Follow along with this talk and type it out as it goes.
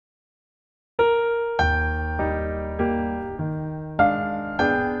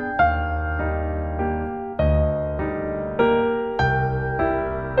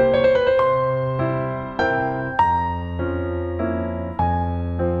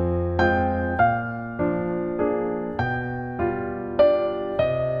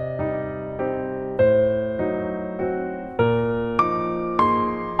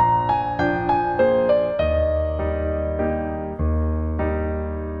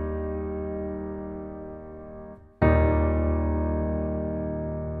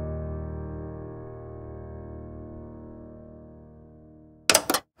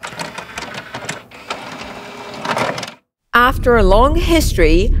After a long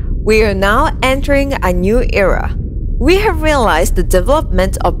history, we are now entering a new era. We have realized the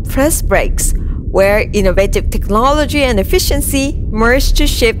development of press brakes, where innovative technology and efficiency merge to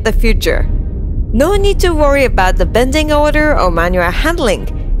shape the future. No need to worry about the bending order or manual handling,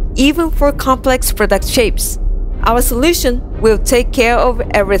 even for complex product shapes. Our solution will take care of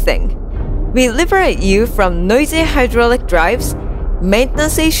everything. We liberate you from noisy hydraulic drives,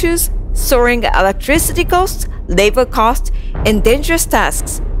 maintenance issues, soaring electricity costs, labor costs, and dangerous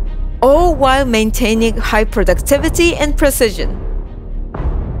tasks, all while maintaining high productivity and precision.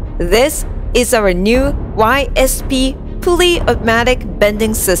 This is our new YSP fully automatic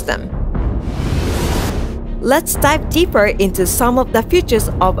bending system. Let's dive deeper into some of the features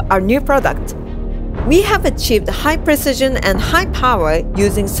of our new product. We have achieved high precision and high power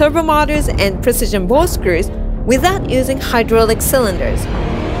using servo motors and precision ball screws without using hydraulic cylinders.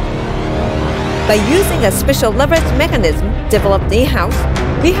 By using a special leverage mechanism developed in-house,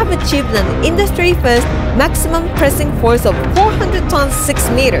 we have achieved an industry-first maximum pressing force of 400 tons 6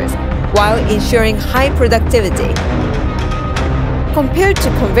 meters while ensuring high productivity. Compared to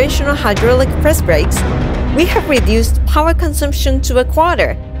conventional hydraulic press brakes, we have reduced power consumption to a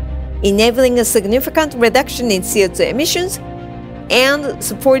quarter, enabling a significant reduction in CO2 emissions and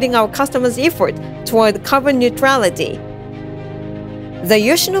supporting our customers' effort toward carbon neutrality. The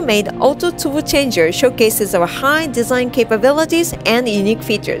Yoshino-made auto turbo changer showcases our high design capabilities and unique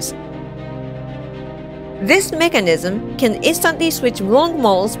features. This mechanism can instantly switch long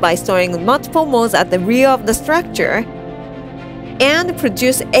molds by storing multiple molds at the rear of the structure and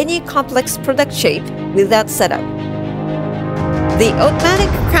produce any complex product shape without setup. The automatic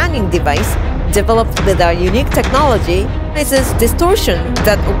crowning device, developed with our unique technology, minimizes distortion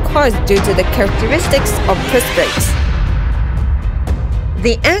that occurs due to the characteristics of press brakes.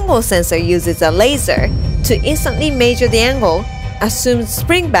 The angle sensor uses a laser to instantly measure the angle, assumes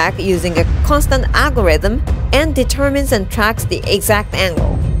spring back using a constant algorithm, and determines and tracks the exact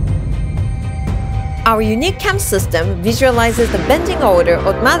angle. Our unique cam system visualizes the bending order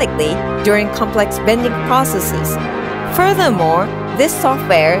automatically during complex bending processes. Furthermore, this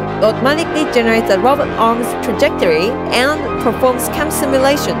software automatically generates a robot arm's trajectory and performs cam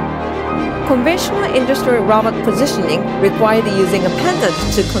simulation. Conventional industrial robot positioning required using a pendant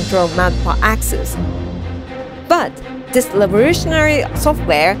to control multiple axes. But this revolutionary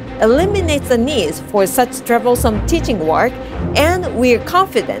software eliminates the need for such troublesome teaching work, and we are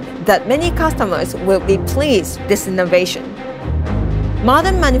confident that many customers will be pleased with this innovation.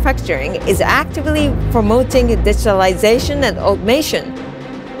 Modern manufacturing is actively promoting digitalization and automation,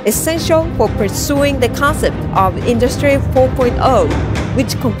 essential for pursuing the concept of Industry 4.0,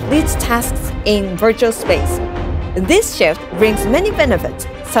 which completes tasks in virtual space. This shift brings many benefits,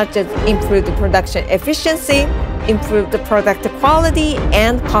 such as improved production efficiency, improved product quality,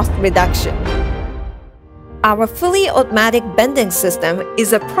 and cost reduction. Our fully automatic bending system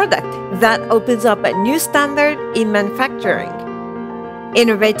is a product that opens up a new standard in manufacturing.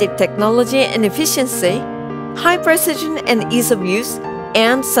 Innovative technology and efficiency, high precision and ease of use,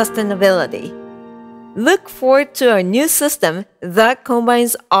 and sustainability. Look forward to a new system that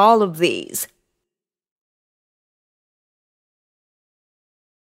combines all of these.